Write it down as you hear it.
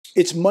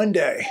It's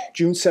Monday,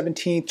 June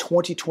 17th,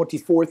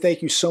 2024.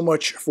 Thank you so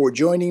much for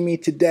joining me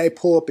today.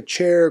 Pull up a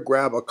chair,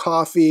 grab a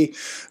coffee,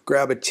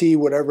 grab a tea,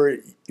 whatever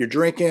you're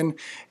drinking,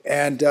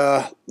 and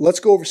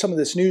let's go over some of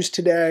this news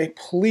today.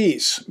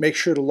 Please make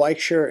sure to like,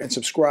 share, and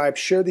subscribe.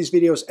 Share these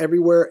videos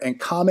everywhere and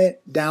comment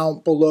down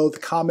below. The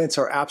comments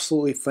are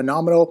absolutely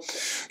phenomenal.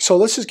 So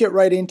let's just get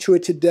right into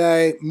it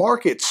today.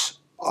 Markets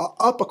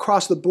up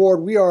across the board.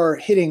 We are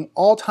hitting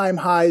all-time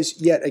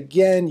highs yet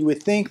again. You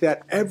would think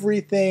that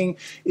everything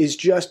is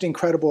just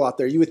incredible out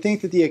there. You would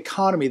think that the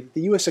economy, that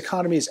the U.S.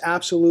 economy is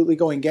absolutely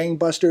going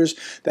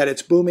gangbusters, that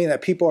it's booming,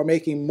 that people are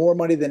making more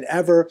money than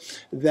ever,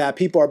 that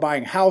people are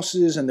buying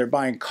houses and they're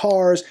buying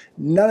cars.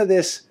 None of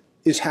this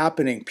is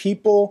happening.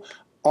 People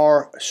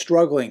are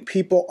struggling.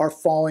 People are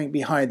falling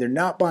behind. They're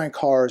not buying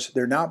cars.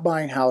 They're not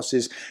buying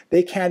houses.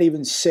 They can't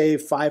even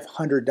save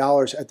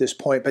 $500 at this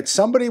point. But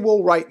somebody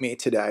will write me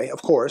today,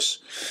 of course,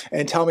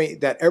 and tell me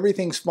that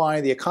everything's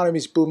fine. The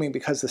economy's booming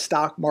because the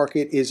stock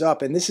market is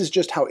up. And this is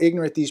just how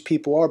ignorant these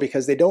people are,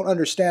 because they don't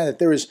understand that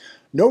there is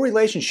no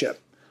relationship,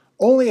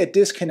 only a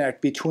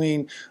disconnect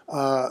between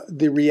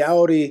the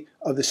reality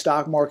of the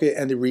stock market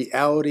and the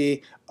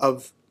reality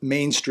of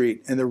Main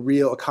Street and the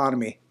real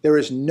economy. There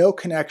is no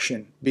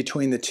connection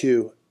between the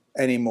two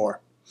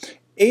anymore.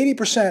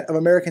 80% of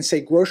Americans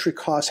say grocery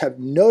costs have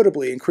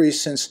notably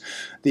increased since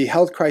the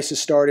health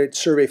crisis started,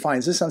 survey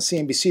finds. This on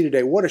CNBC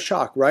today. What a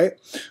shock, right?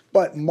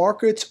 But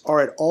markets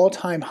are at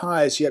all-time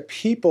highs, yet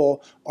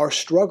people are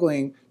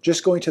struggling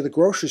just going to the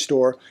grocery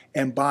store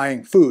and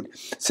buying food.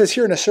 It says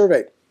here in a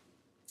survey,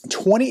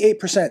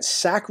 28%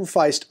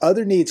 sacrificed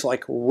other needs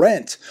like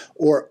rent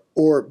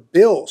or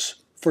bills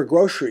for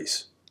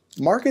groceries.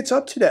 Markets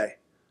up today.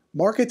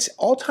 Markets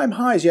all-time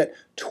highs, yet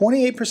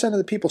 28% of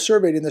the people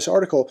surveyed in this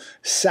article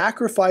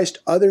sacrificed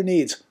other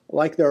needs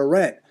like their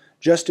rent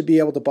just to be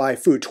able to buy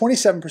food.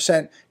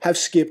 27% have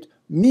skipped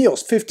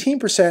meals.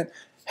 15%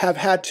 have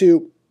had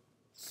to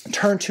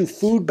turn to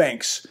food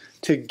banks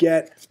to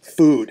get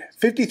food.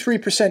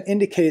 53%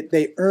 indicate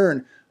they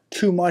earn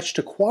too much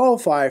to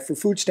qualify for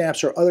food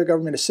stamps or other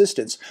government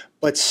assistance,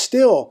 but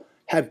still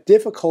have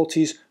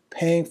difficulties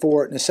paying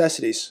for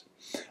necessities.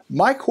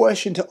 My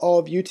question to all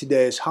of you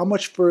today is, how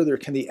much further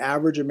can the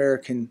average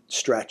American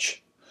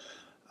stretch?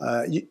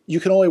 You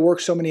can only work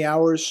so many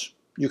hours.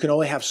 You can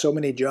only have so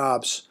many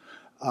jobs.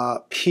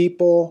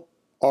 People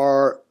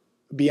are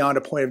beyond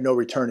a point of no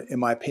return,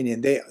 in my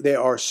opinion. They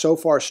are so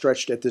far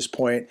stretched at this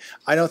point.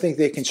 I don't think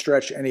they can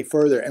stretch any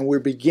further, and we're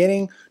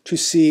beginning to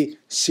see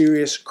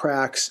serious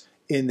cracks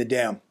in the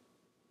dam.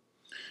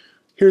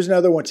 Here's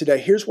another one today.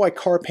 Here's why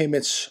car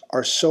payments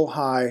are so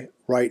high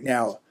right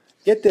now.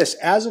 Get this,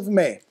 as of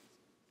May,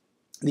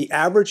 the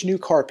average new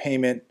car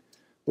payment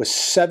was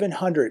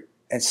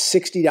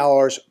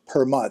 $760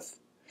 per month.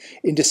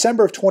 In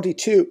December of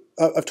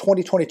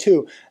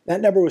 2022,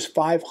 that number was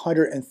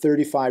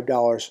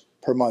 $535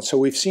 per month. So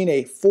we've seen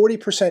a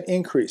 40%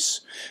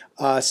 increase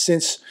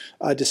since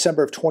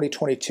December of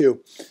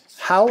 2022.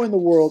 How in the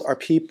world are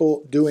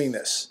people doing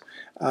this?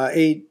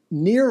 A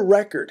near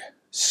record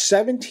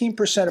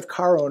 17% of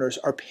car owners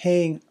are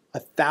paying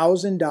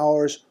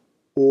 $1,000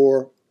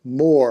 or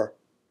more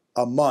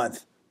a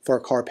month for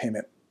a car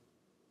payment.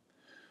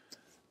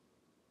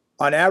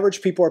 On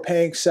average, people are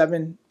paying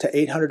 $700 to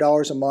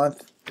 $800 a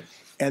month,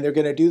 and they're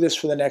going to do this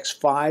for the next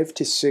 5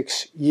 to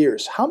 6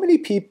 years. How many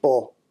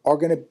people are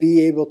going to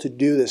be able to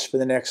do this for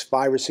the next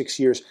 5 or 6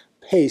 years,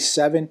 pay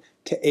 $700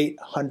 to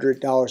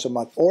 $800 a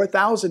month or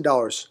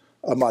 $1,000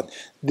 a month?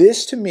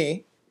 This, to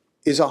me,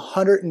 is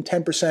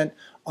 110%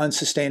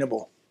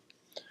 unsustainable.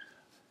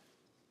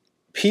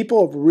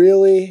 People have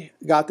really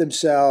got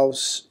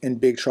themselves in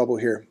big trouble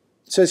here.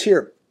 It says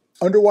here,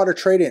 underwater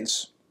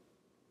trade-ins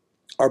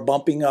are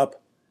bumping up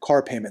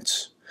car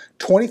payments.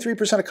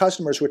 23% of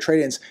customers with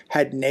trade-ins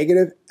had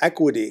negative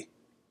equity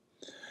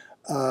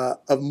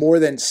of more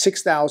than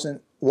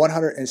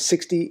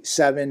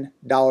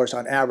 $6,167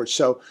 on average.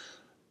 So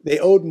they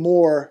owed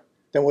more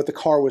than what the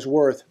car was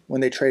worth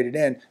when they traded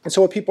in. And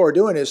so what people are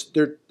doing is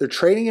they're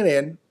trading it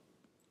in,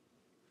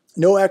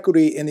 no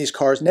equity in these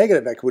cars,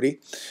 negative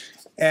equity,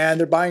 and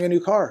they're buying a new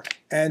car.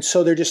 And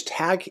so they're just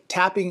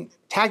tagging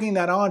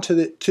that on to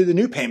the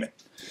new payment.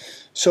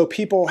 So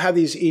people have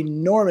these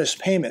enormous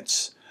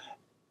payments.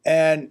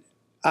 And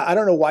I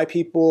don't know why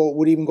people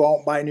would even go out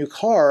and buy a new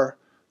car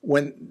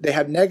when they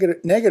have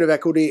negative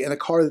equity in the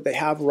car that they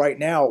have right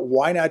now.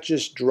 Why not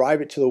just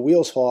drive it till the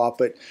wheels fall off?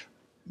 But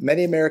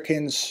many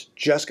Americans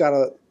just got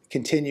to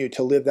continue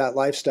to live that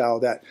lifestyle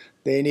that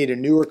they need a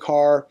newer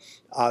car.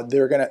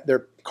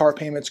 Their car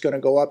payment's going to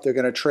go up. They're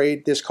going to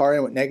trade this car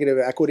in with negative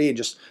equity and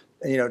just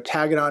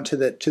tag it on to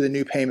the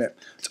new payment.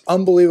 It's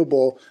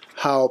unbelievable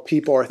how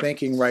people are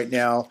thinking right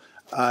now.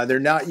 They're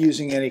not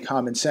using any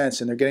common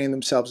sense, and they're getting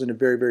themselves into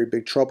very, very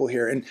big trouble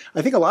here. And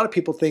I think a lot of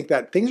people think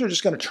that things are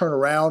just going to turn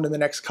around in the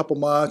next couple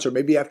months, or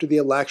maybe after the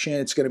election,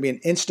 it's going to be an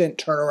instant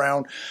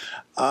turnaround.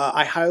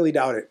 I highly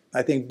doubt it.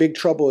 I think big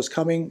trouble is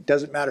coming.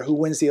 Doesn't matter who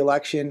wins the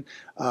election.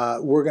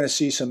 We're going to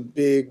see some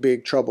big,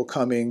 big trouble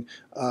coming.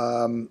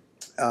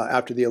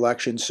 after the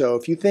election. So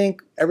if you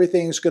think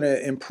everything's going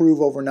to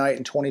improve overnight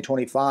in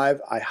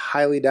 2025, I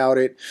highly doubt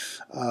it.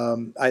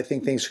 I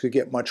think things could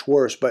get much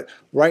worse. But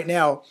right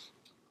now,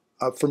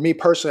 for me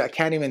personally, I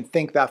can't even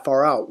think that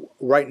far out.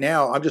 Right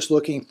now, I'm just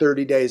looking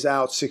 30 days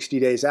out, 60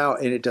 days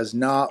out, and it does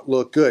not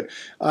look good.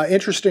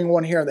 Interesting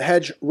one here on the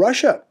hedge.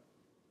 Russia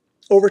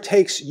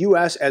overtakes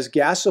U.S. as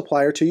gas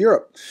supplier to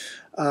Europe.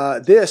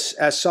 This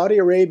as Saudi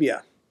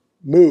Arabia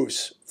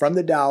moves from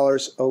the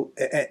dollars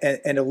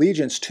and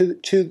allegiance to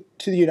the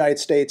United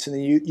States and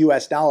the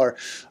U.S. dollar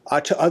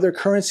to other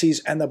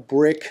currencies and the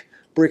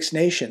BRICS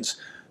nations.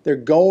 They're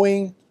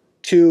going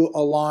to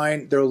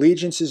align their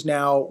allegiances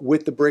now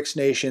with the BRICS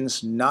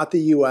nations, not the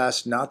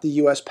U.S., not the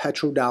U.S.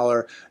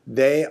 petrodollar.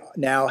 They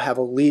now have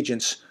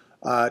allegiance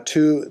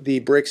to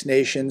the BRICS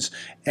nations,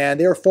 and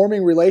they are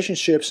forming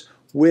relationships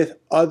with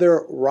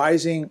other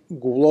rising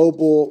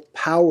global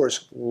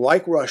powers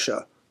like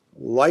Russia,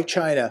 like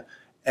China,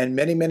 and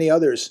many, many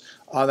others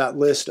on that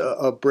list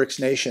of BRICS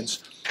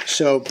nations.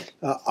 So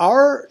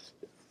our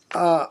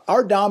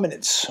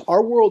dominance,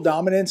 our world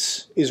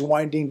dominance is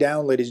winding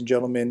down, ladies and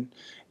gentlemen.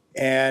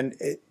 And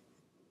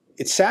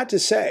it's sad to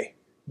say,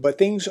 but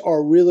things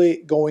are really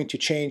going to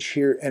change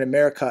here in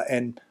America,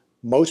 and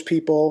most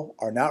people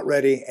are not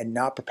ready and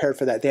not prepared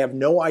for that. They have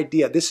no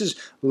idea. This is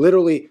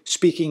literally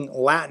speaking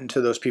Latin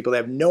to those people. They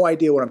have no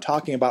idea what I'm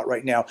talking about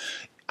right now.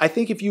 I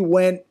think if you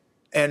went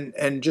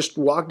and just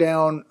walked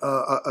down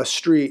a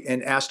street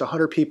and asked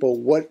 100 people,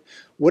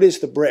 what is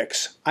the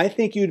BRICS? I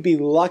think you'd be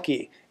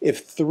lucky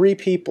if 3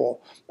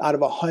 people out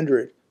of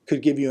 100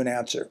 could give you an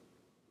answer.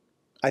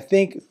 I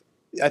think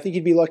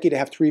you'd be lucky to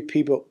have 3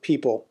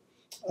 people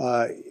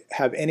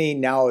have any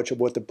knowledge of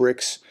what the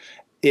BRICS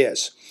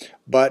is.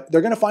 But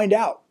they're going to find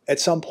out at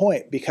some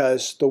point,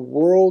 because the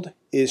world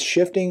is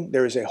shifting.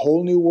 There is a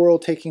whole new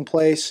world taking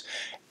place,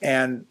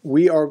 and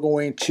we are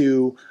going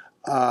to,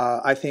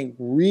 I think,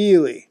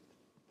 really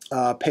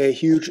pay a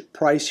huge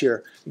price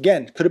here.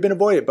 Again, could have been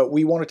avoided, but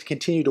we wanted to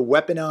continue to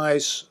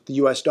weaponize the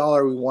U.S.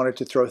 dollar. We wanted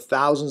to throw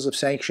thousands of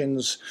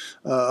sanctions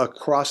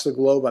across the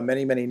globe on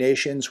many, many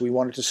nations. We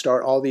wanted to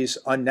start all these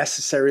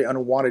unnecessary,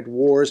 unwanted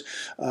wars.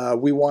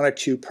 We wanted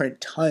to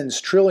print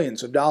tons,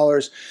 trillions of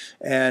dollars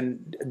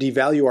and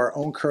devalue our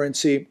own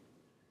currency.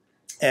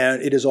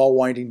 And it is all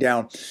winding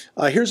down.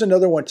 Here's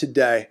another one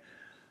today.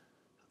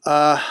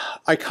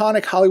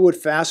 Iconic Hollywood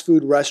fast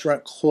food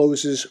restaurant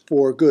closes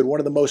for good. One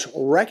of the most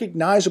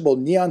recognizable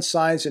neon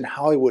signs in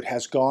Hollywood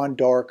has gone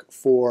dark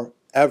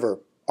forever.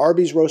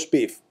 Arby's roast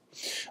beef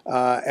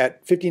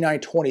at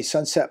 5920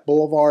 Sunset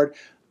Boulevard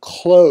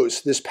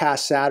closed this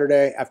past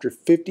Saturday after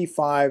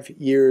 55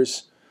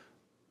 years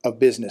of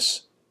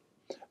business.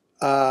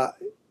 I'm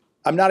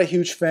not a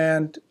huge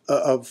fan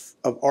of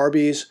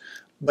Arby's,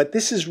 but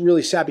this is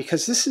really sad,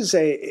 because this is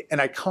an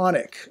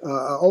iconic,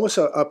 almost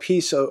a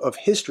piece of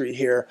history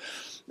here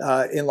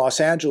in Los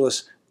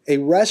Angeles. A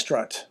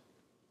restaurant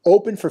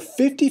open for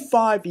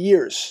 55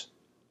 years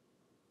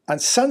on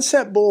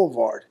Sunset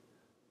Boulevard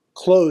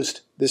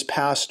closed this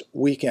past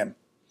weekend.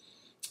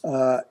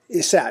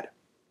 It's sad.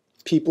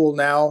 People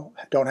now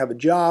don't have a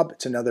job.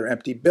 It's another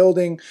empty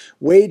building.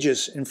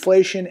 Wages,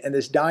 inflation, and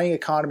this dying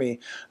economy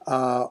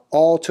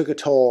all took a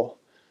toll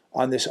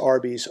on this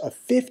Arby's of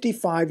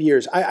 55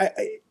 years.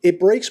 It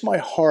breaks my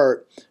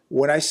heart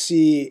when I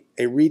see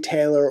a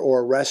retailer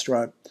or a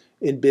restaurant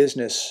in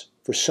business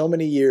for so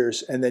many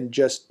years and then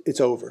just it's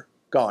over,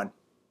 gone.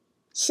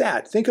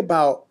 Sad. Think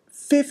about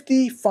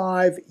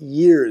 55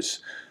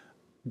 years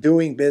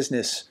doing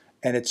business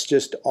and it's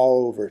just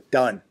all over,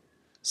 done.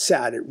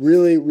 Sad. It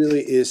really, really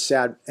is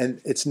sad,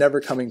 and it's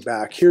never coming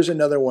back. Here's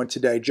another one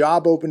today.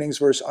 Job openings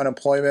versus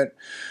unemployment.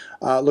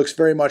 Looks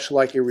very much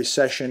like a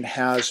recession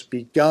has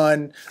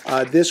begun.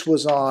 This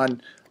was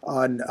on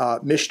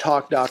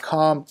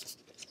mishtalk.com.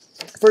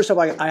 First of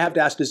all, I have to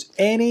ask, does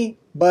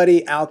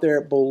anybody out there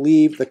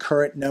believe the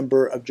current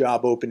number of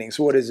job openings?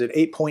 What is it,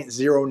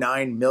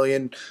 8.09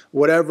 million,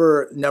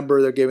 whatever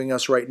number they're giving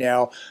us right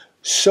now?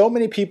 So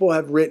many people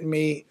have written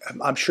me.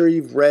 I'm sure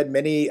you've read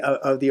many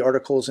of the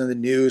articles in the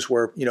news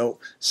where, you know,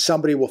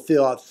 somebody will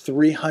fill out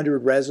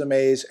 300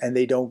 resumes and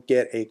they don't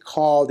get a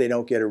call, they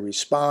don't get a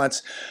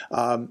response.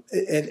 And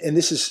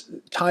this is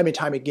time and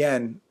time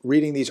again,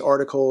 reading these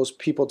articles,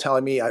 people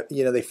telling me,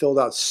 you know, they filled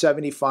out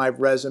 75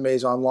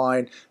 resumes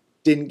online,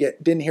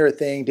 didn't hear a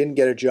thing, didn't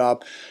get a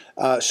job.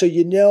 So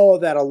you know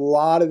that a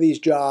lot of these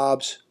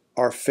jobs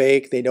are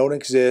fake, they don't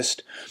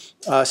exist.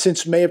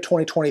 Since May of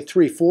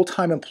 2023,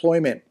 full-time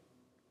employment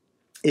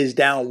is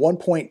down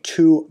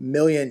 1.2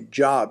 million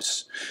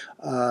jobs,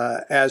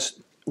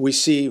 as we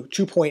see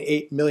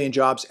 2.8 million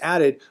jobs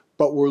added,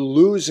 but we're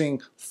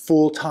losing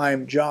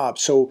full-time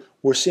jobs. So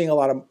we're seeing a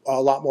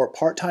lot more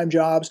part-time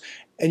jobs,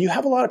 and you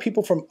have a lot of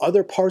people from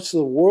other parts of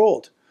the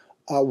world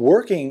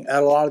working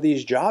at a lot of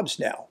these jobs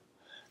now.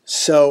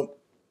 So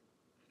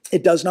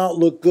it does not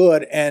look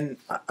good, and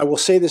I will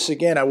say this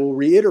again, I will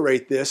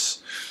reiterate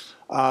this.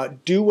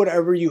 Do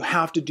whatever you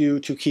have to do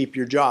to keep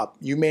your job.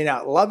 You may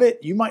not love it,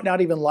 you might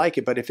not even like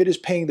it, but if it is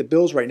paying the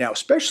bills right now,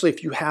 especially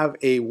if you have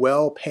a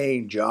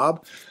well-paying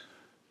job,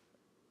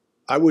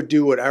 I would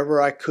do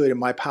whatever I could in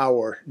my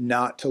power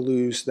not to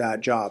lose that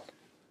job.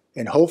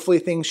 And hopefully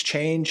things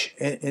change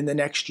in the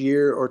next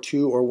year or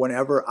two or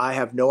whenever. I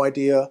have no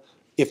idea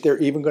if they're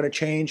even going to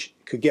change.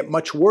 It could get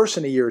much worse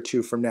in a year or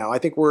two from now. I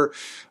think we're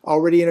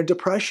already in a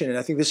depression, and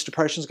I think this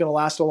depression is going to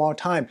last a long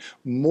time.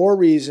 More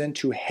reason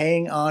to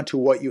hang on to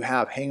what you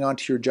have. Hang on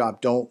to your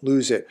job. Don't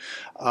lose it.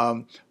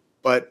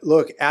 But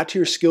look, add to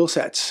your skill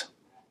sets.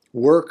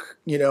 Work,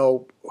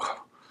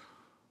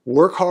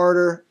 work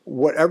harder,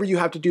 whatever you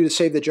have to do to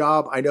save the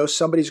job. I know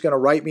somebody's going to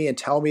write me and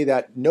tell me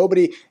that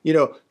nobody,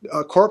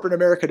 corporate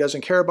America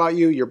doesn't care about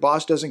you. Your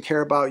boss doesn't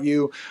care about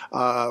you.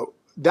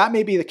 That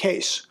may be the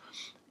case.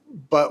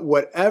 But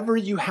whatever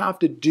you have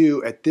to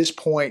do at this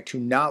point to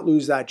not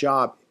lose that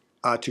job,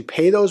 to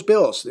pay those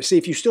bills. See,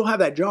 if you still have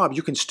that job,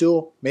 you can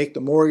still make the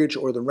mortgage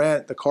or the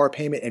rent, the car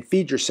payment, and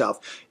feed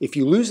yourself. If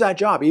you lose that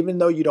job, even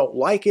though you don't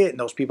like it and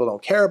those people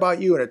don't care about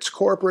you and it's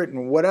corporate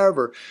and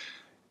whatever,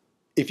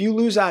 if you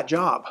lose that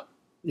job,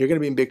 you're going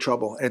to be in big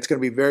trouble, and it's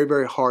going to be very,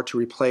 very hard to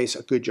replace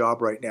a good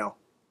job right now.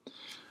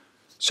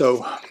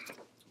 So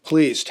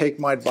please take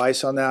my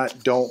advice on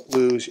that. Don't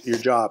lose your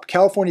job.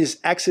 California's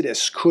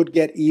exodus could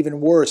get even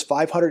worse.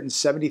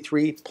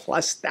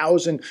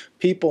 573,000+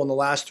 people in the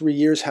last 3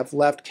 years have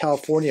left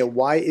California.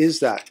 Why is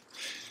that?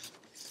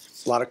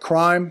 A lot of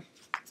crime.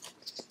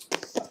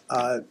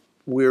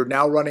 We're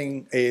now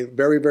running a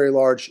very, very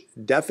large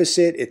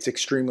deficit. It's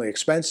extremely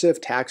expensive.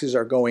 Taxes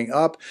are going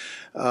up,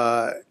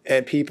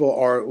 and people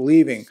are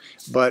leaving.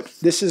 But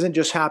this isn't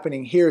just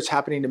happening here. It's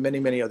happening to many,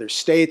 many other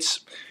states.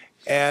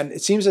 And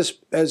it seems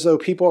as though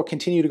people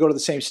continue to go to the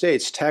same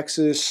states,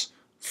 Texas,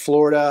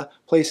 Florida,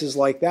 places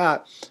like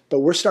that.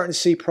 But we're starting to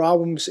see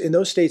problems in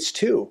those states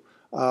too.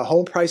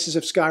 Home prices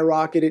have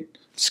skyrocketed.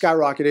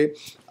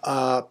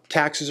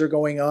 Taxes are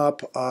going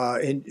up.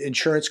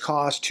 Insurance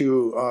costs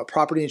to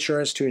property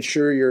insurance to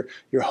insure your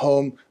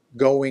home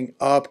going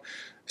up.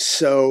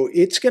 So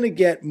it's going to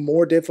get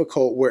more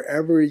difficult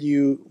wherever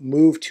you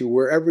move to,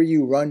 wherever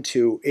you run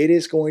to. It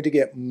is going to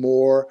get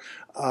more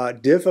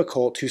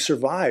difficult to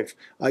survive.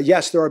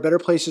 Yes, there are better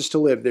places to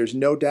live. There's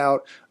no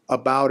doubt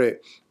about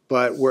it.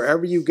 But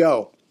wherever you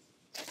go,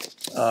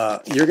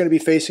 you're going to be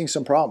facing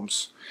some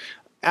problems.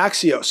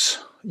 Axios.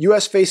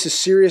 U.S. faces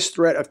serious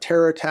threat of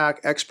terror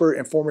attack. Expert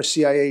and former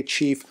CIA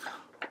chief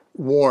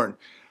warn.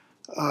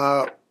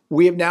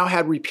 We have now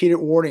had repeated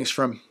warnings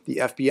from the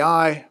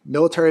FBI,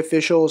 military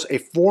officials, a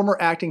former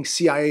acting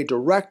CIA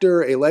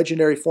director, a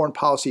legendary foreign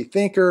policy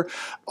thinker,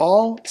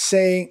 all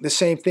saying the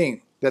same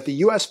thing, that the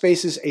U.S.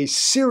 faces a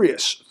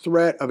serious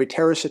threat of a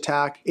terrorist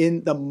attack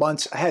in the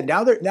months ahead.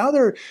 Now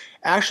they're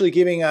actually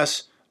giving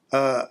us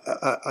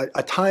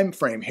a time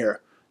frame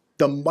here.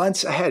 The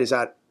months ahead. Is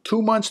that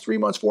 2 months, 3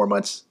 months, 4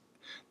 months?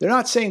 They're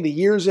not saying the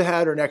years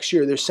ahead or next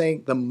year. They're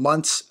saying the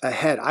months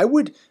ahead. I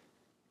would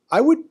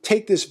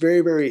take this very,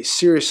 very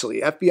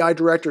seriously. FBI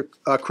Director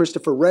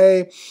Christopher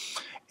Wray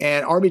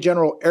and Army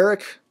General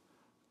Eric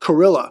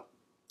Kurilla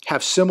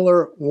have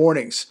similar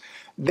warnings.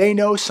 They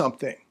know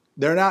something.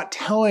 They're not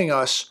telling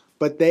us,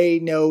 but they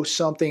know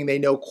something. They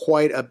know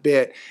quite a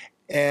bit.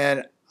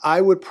 And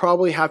I would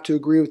probably have to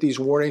agree with these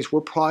warnings.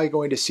 We're probably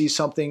going to see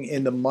something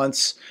in the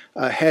months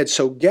ahead.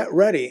 So get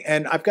ready.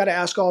 And I've got to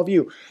ask all of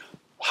you,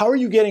 how are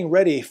you getting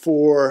ready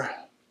for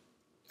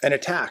an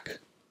attack?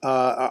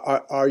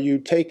 Are you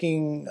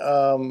taking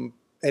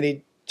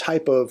any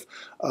type of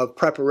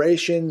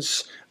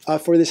preparations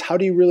for this? How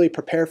do you really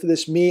prepare for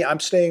this? I'm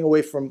staying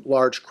away from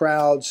large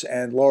crowds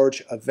and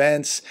large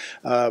events.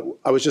 I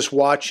was just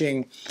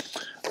watching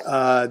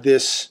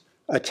this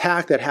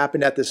attack that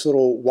happened at this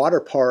little water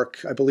park,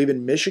 I believe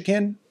in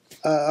Michigan,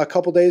 a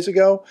couple days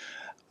ago,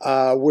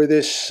 where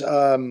this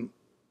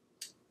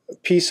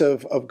piece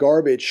of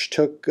garbage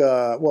took,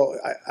 well,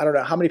 I don't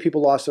know how many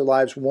people lost their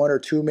lives, 1 or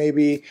 2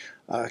 maybe.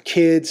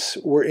 Kids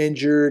were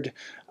injured.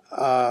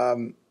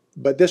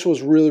 But this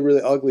was really,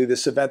 really ugly,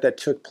 this event that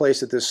took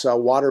place at this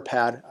water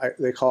pad,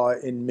 they call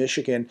it, in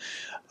Michigan.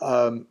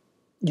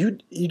 You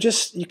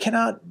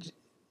cannot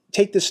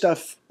take this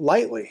stuff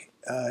lightly.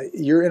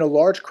 You're in a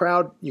large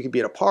crowd. You could be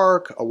at a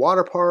park, a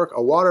water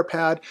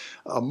pad,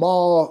 a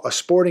mall, a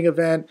sporting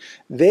event.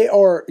 They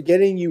are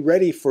getting you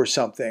ready for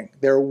something.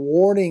 They're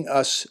warning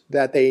us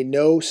that they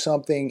know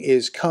something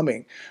is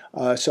coming.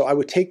 So I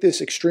would take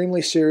this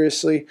extremely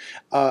seriously.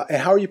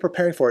 And how are you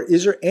preparing for it?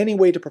 Is there any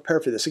way to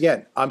prepare for this?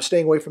 Again, I'm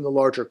staying away from the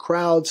larger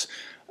crowds.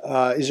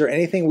 Is there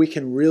anything we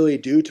can really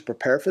do to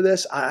prepare for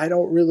this? I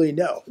don't really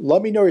know.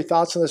 Let me know your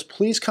thoughts on this.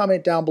 Please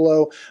comment down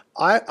below.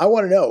 I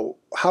want to know,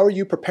 how are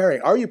you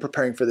preparing? Are you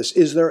preparing for this?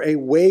 Is there a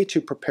way to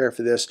prepare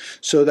for this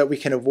so that we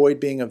can avoid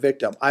being a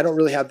victim? I don't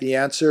really have the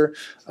answer.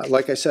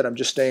 Like I said, I'm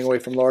just staying away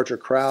from larger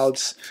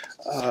crowds,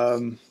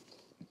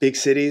 big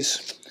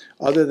cities.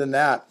 Other than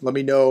that, let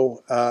me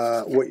know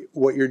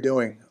what you're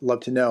doing.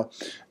 Love to know.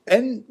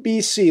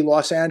 NBC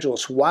Los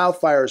Angeles,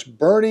 wildfires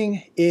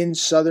burning in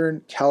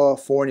Southern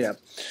California.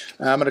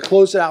 I'm going to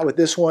close it out with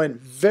this one.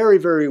 Very,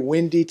 very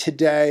windy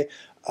today.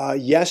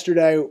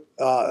 Yesterday,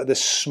 the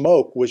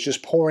smoke was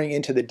just pouring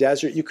into the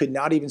desert. You could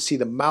not even see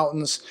the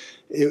mountains.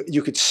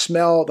 You could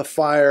smell the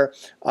fire.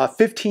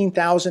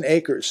 15,000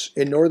 acres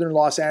in northern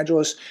Los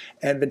Angeles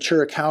and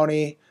Ventura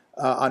County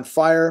on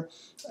fire.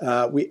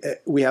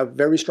 We have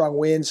very strong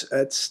winds.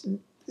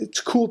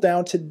 It's cooled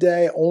down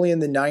today, only in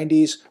the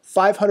 90s.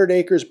 500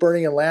 acres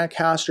burning in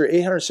Lancaster,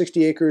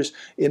 860 acres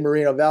in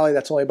Moreno Valley.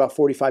 That's only about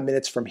 45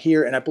 minutes from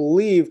here. And I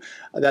believe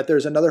that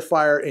there's another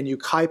fire in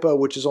Yucaipa,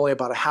 which is only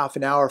about a half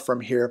an hour from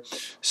here.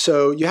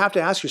 So you have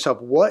to ask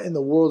yourself, what in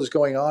the world is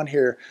going on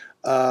here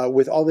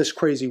with all this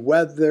crazy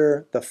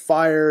weather, the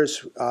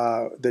fires,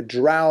 the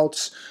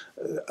droughts,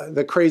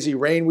 the crazy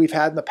rain we've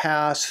had in the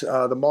past,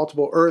 the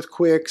multiple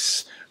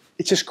earthquakes.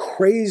 It's just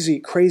crazy,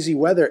 crazy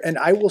weather. And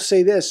I will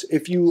say this,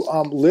 if you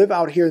live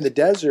out here in the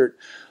desert,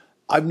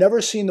 I've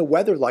never seen the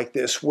weather like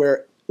this,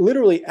 where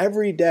literally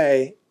every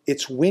day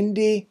it's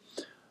windy,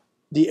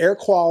 the air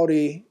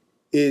quality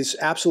is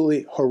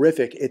absolutely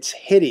horrific. It's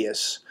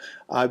hideous.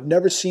 I've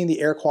never seen the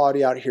air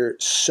quality out here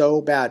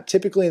so bad.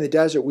 Typically in the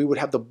desert, we would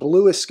have the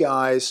bluest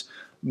skies,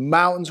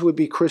 mountains would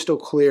be crystal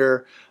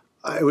clear,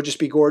 it would just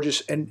be gorgeous,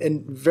 and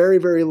very,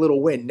 very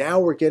little wind. Now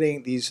we're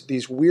getting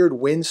these weird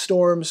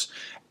windstorms,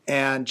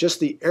 and just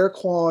the air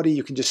quality,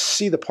 you can just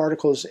see the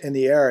particles in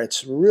the air.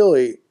 It's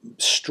really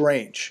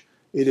strange.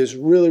 It is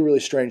really, really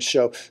strange.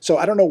 So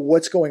I don't know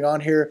what's going on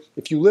here.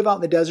 If you live out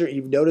in the desert and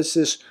you've noticed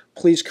this,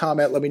 please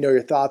comment. Let me know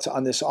your thoughts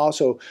on this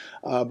also.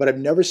 But I've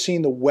never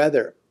seen the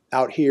weather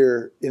out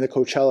here in the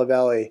Coachella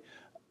Valley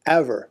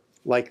ever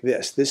like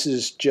this. This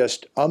is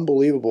just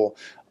unbelievable.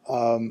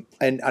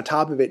 And on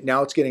top of it,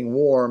 now it's getting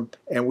warm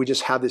and we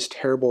just have this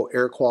terrible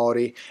air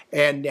quality.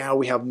 And now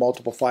we have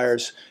multiple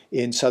fires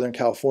in Southern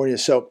California.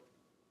 So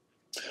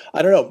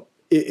I don't know.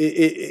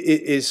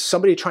 Is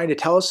somebody trying to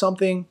tell us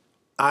something?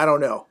 I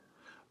don't know.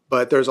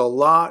 But there's a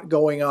lot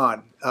going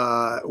on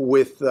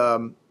with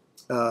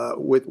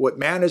what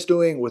man is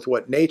doing, with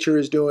what nature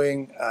is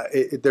doing.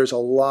 There's a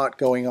lot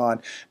going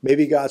on.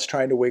 Maybe God's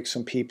trying to wake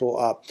some people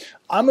up.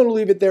 I'm going to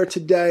leave it there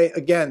today.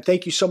 Again,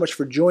 thank you so much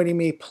for joining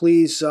me.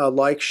 Please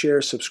like,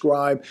 share,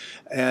 subscribe,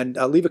 and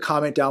leave a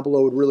comment down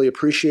below. Would really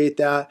appreciate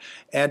that.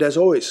 And as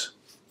always,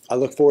 I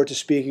look forward to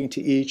speaking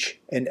to each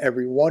and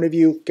every one of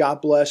you. God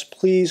bless.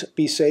 Please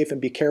be safe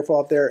and be careful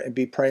out there and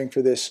be praying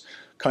for this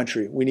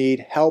country. We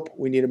need help.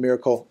 We need a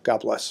miracle.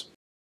 God bless.